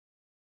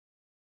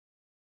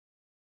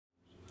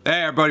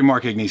Hey everybody,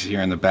 Mark Agnesi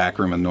here in the back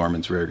room of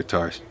Norman's Rare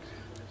Guitars.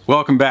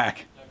 Welcome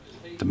back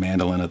to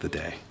Mandolin of the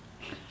Day.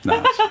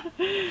 No,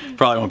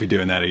 probably won't be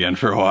doing that again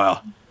for a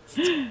while.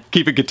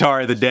 Keep it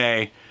Guitar of the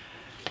Day.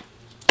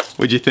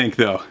 What'd you think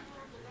though?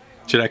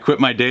 Should I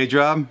quit my day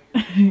job?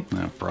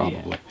 No,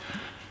 probably.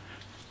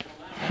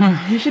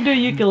 You should do a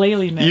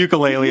ukulele next.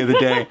 Ukulele of the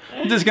Day.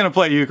 I'm just gonna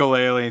play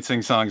ukulele and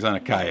sing songs on a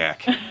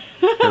kayak.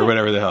 Or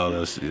whatever the hell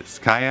those is.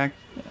 Kayak?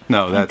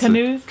 No, that's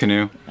canoes? A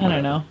canoe. I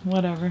don't know.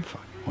 Whatever.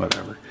 Fuck,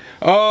 whatever.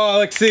 Oh,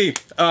 let's see.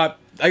 I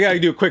gotta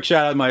do a quick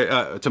shout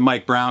out to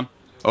Mike Brown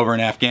over in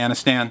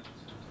Afghanistan.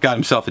 Got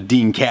himself a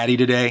Dean Caddy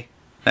today.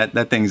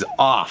 That thing's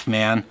off,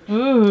 man.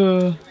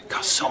 Ooh. It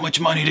costs so much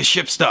money to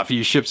ship stuff.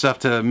 You ship stuff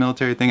to a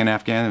military thing in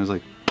Afghan, it was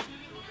like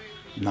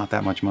not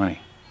that much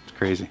money. It's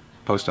crazy.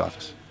 Post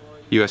office.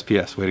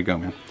 USPS, way to go,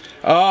 man.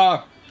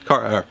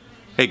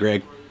 Hey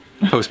Greg.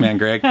 Postman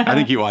Greg. I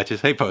think he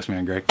watches. Hey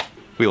Postman Greg.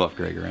 We love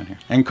Greg around here.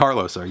 And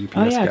Carlos, our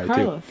UPS guy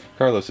Carlos. too.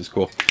 Carlos is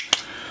cool.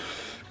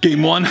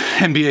 Game 1,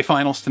 NBA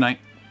Finals tonight.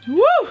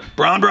 Woo!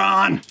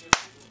 Bron!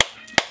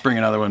 Bring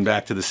another one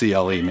back to the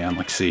CLE, man.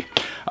 Let's see.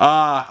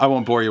 I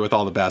won't bore you with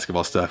all the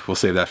basketball stuff. We'll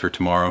save that for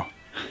tomorrow,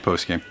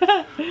 post game.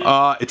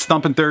 It's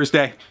Thumping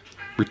Thursday.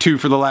 We're 2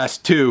 for the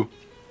last 2.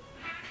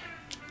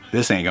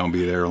 This ain't gonna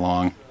be there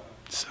long.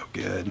 It's so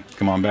good.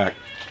 Come on back.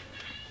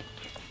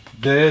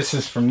 This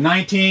is from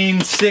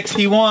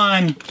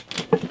 1961.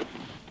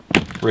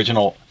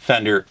 Original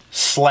Fender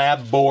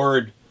Slab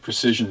board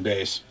precision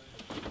bass.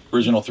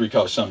 Original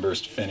 3-color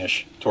sunburst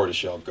finish,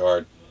 tortoiseshell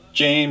guard.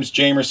 James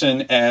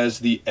Jamerson as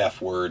the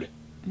F word.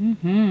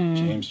 Mm-hmm.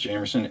 James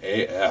Jamerson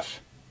AF.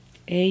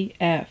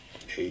 AF.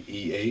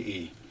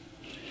 A-E-A-E.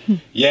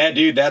 Yeah,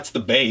 dude, that's the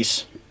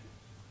bass.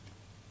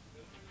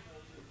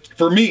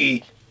 For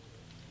me,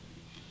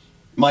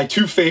 my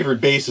 2 favorite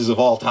basses of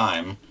all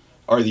time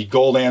are the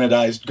gold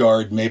anodized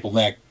guard maple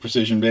neck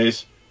precision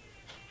bass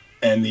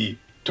and the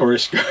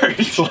tortoise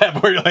guard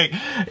slab board. Like,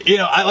 you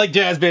know, I like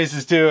jazz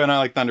basses too, and I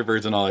like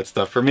Thunderbirds and all that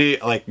stuff. For me,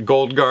 like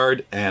gold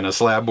guard and a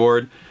slab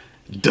board,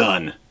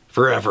 done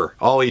forever,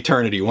 all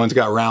eternity. One's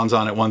got rounds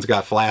on it, one's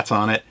got flats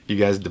on it. You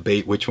guys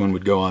debate which one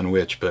would go on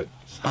which, but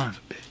son of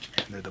a bitch,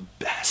 man, they're the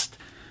best.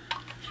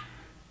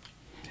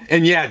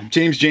 And yeah,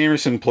 James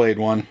Jamerson played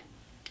one,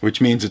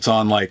 which means it's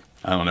on, like,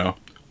 I don't know,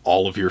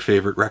 all of your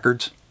favorite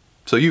records.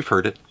 So you've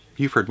heard it.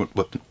 You've heard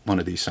what one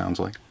of these sounds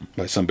like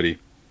by somebody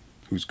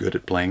who's good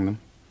at playing them.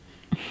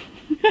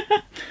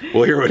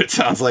 We'll hear what it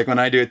sounds like when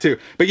I do it too.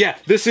 But yeah,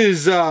 this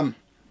is so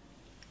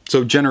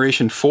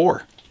generation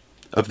 4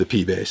 of the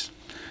P bass.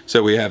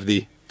 So we have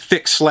the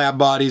thick slab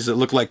bodies that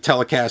look like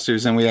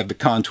Telecasters, and we have the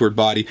contoured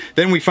body.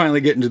 Then we finally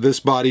get into this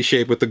body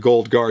shape with the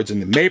gold guards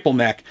and the maple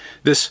neck.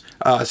 This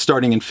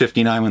starting in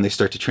 '59, when they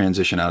start to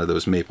transition out of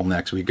those maple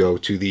necks, we go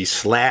to the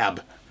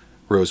slab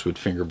rosewood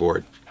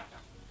fingerboard.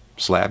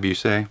 Slab, you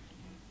say?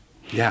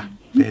 Yeah,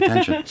 pay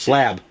attention.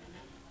 Slab.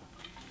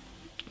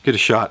 Get a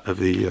shot of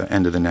the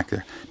end of the neck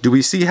there. Do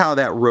we see how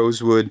that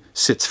rosewood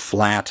sits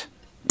flat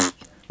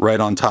right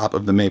on top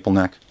of the maple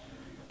neck?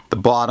 The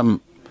bottom,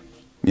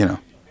 you know,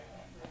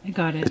 I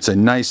got it. it's a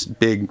nice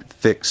big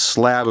thick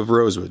slab of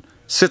rosewood.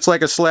 Sits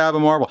like a slab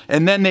of marble.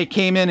 And then they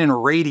came in and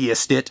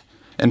radiused it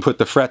and put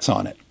the frets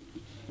on it.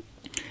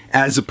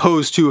 As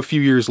opposed to a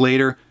few years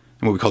later,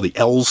 what we call the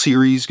L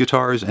series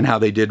guitars, and how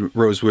they did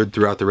rosewood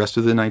throughout the rest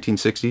of the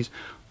 1960s,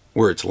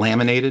 where it's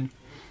laminated,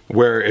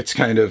 where it's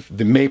kind of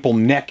the maple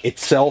neck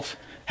itself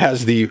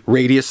has the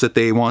radius that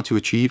they want to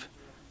achieve,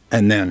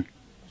 and then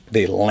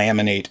they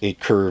laminate a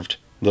curved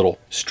little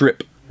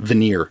strip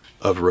veneer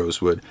of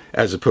rosewood,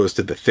 as opposed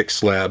to the thick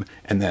slab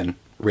and then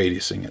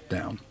radiusing it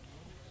down.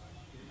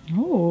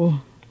 Oh.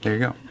 There you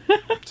go.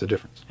 It's a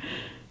difference.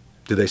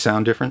 Do they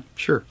sound different?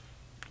 Sure.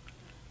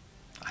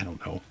 I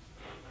don't know.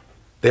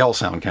 They all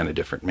sound kind of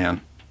different, man.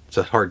 It's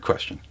a hard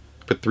question.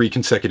 Put 3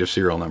 consecutive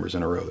serial numbers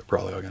in a row, they're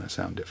probably all going to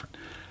sound different.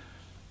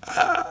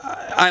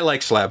 I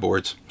like slab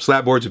boards.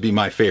 Slab boards would be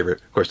my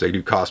favorite. Of course, they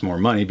do cost more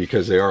money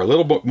because they are a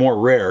little bit more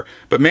rare.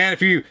 But man,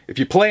 if you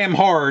play them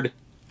hard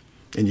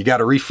and you got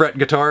to refret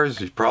guitars,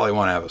 you probably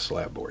want to have a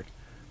slab board,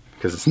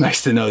 because it's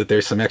nice to know that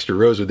there's some extra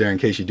rosewood there in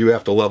case you do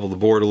have to level the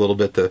board a little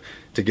bit to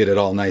get it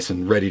all nice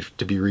and ready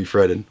to be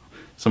refretted.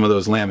 Some of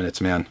those laminates,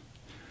 man.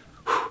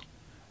 Whew.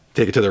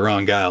 Take it to the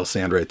wrong guy, I'll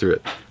sand right through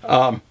it.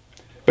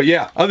 But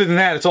yeah, other than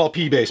that, it's all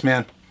P bass,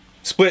 man.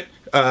 Split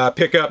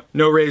pickup,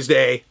 no raised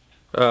A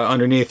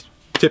underneath.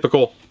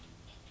 Typical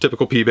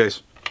P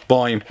bass.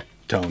 Volume,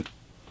 tone.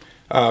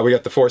 We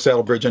got the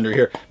 4-saddle bridge under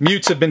here.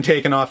 Mutes have been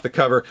taken off the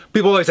cover.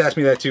 People always ask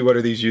me that too. What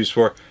are these used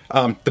for?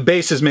 The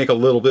basses make a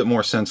little bit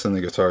more sense than the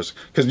guitars,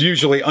 because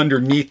usually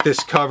underneath this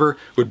cover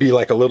would be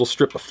like a little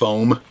strip of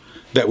foam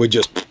that would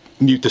just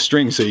mute the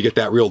strings, so you get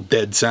that real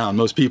dead sound.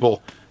 Most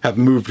people have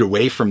moved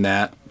away from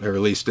that, or at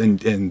least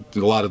in a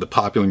lot of the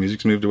popular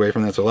music's moved away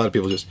from that. So a lot of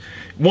people just,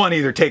 one,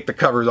 either take the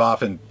covers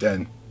off and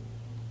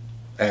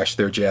ash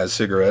their jazz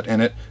cigarette in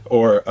it,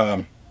 or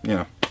you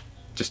know,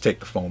 just take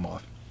the foam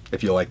off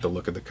if you like the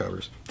look of the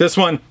covers. This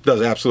one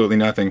does absolutely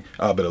nothing,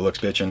 but it looks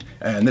bitchin'.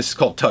 And this is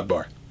called Tug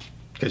Bar,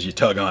 because you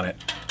tug on it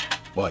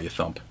while you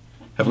thump.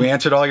 Have we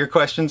answered all your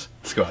questions?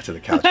 Let's go out to the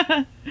couch.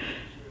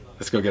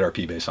 Let's go get our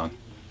P-bass on.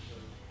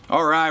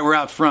 All right, we're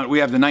out front. We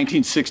have the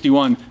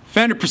 1961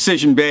 Fender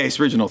Precision Bass,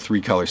 original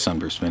 3-color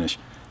sunburst finish.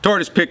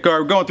 Tortoise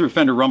pickguard. We're going through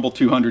Fender Rumble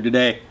 200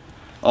 today.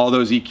 All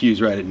those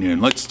EQs right at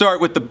noon. Let's start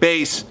with the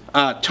bass.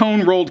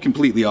 Tone rolled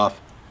completely off,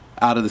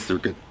 out of the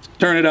circuit.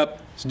 Turn it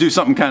up. Let's do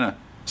something kind of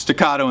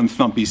staccato and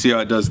thumpy. See how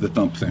it does the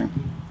thump thing.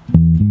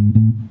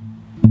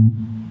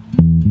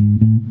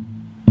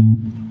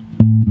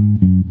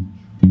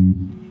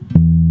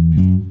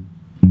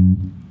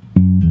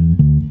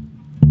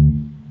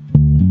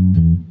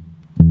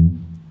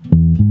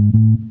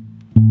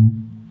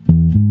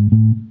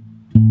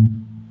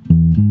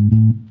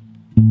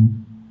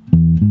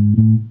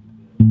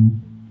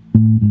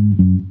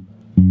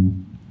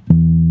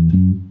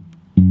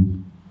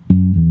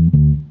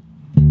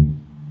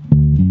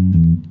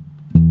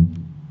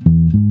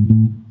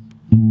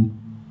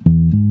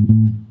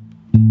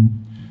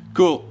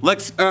 Cool.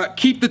 Let's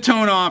keep the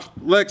tone off.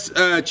 Let's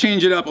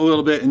change it up a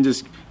little bit and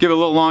just give it a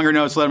little longer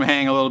notes. Let them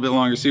hang a little bit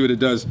longer. See what it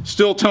does.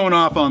 Still tone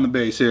off on the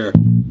bass here.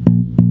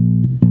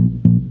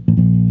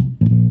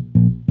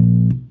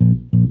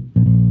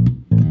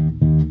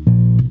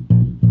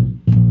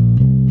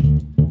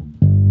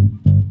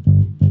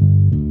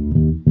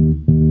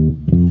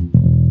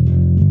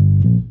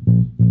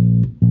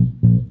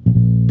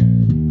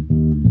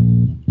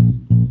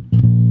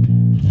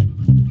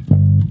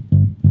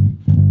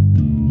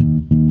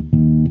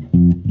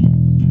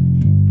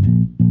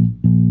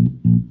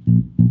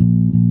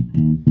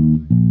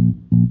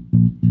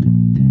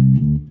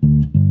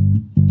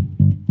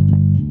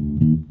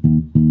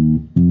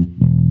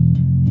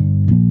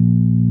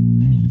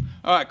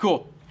 All right,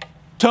 cool.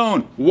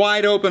 Tone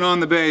wide open on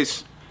the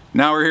bass.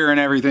 Now we're hearing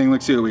everything.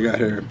 Let's see what we got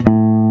here.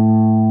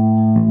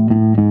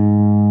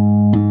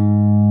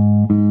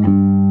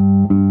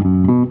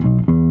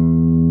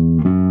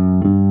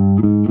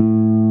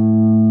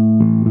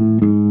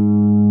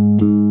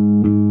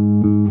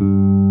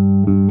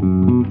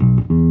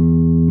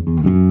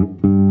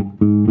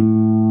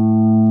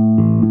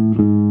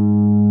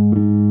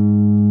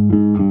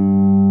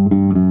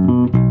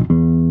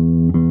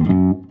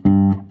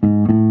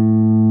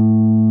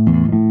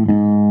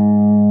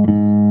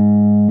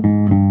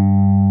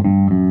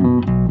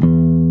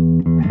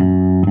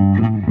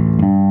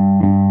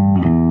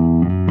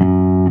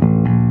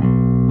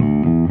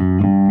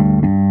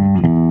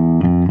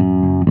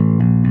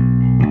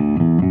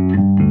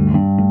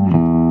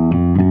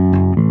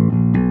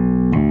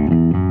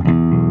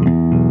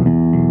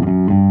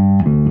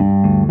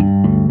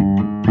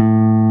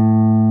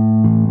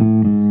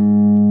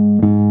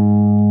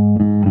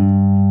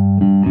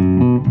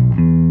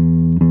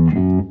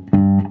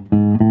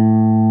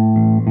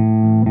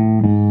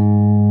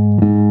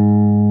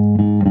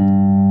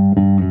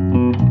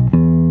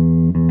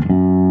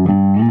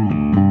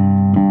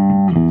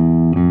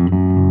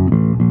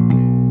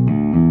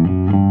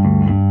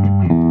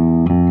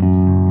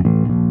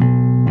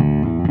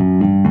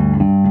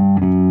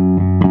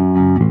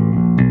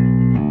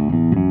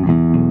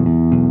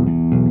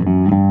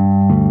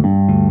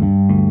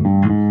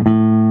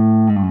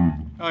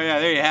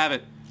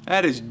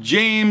 That is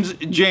James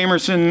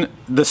Jamerson,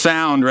 the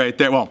sound right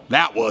there. Well,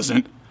 that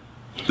wasn't.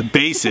 The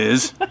bass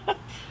is.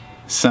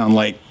 Sound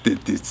like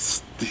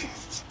it's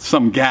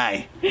some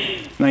guy.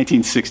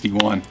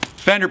 1961.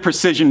 Fender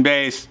Precision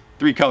Bass,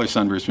 3-color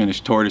sunburst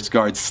finish, tortoise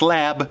guard,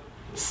 slab,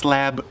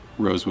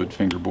 rosewood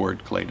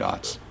fingerboard, clay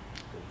dots.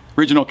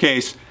 Original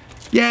case.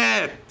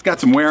 Yeah, it's got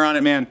some wear on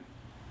it, man.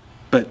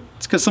 But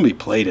it's because somebody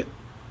played it.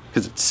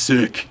 Because it's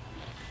sick.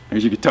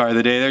 There's your guitar of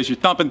the day. There's your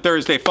Thumpin'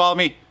 Thursday. Follow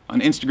me on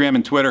Instagram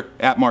and Twitter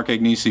at Mark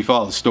Agnesi.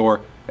 Follow the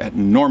store at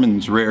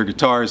Norman's Rare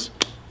Guitars.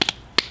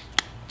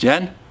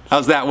 Jen,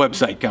 how's that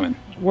website coming?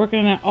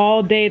 Working on it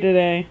all day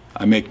today.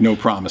 I make no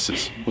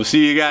promises. We'll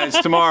see you guys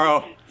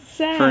tomorrow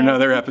for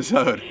another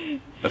episode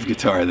of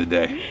Guitar of the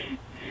Day.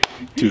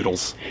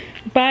 Toodles.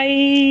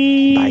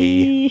 Bye.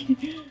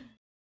 Bye.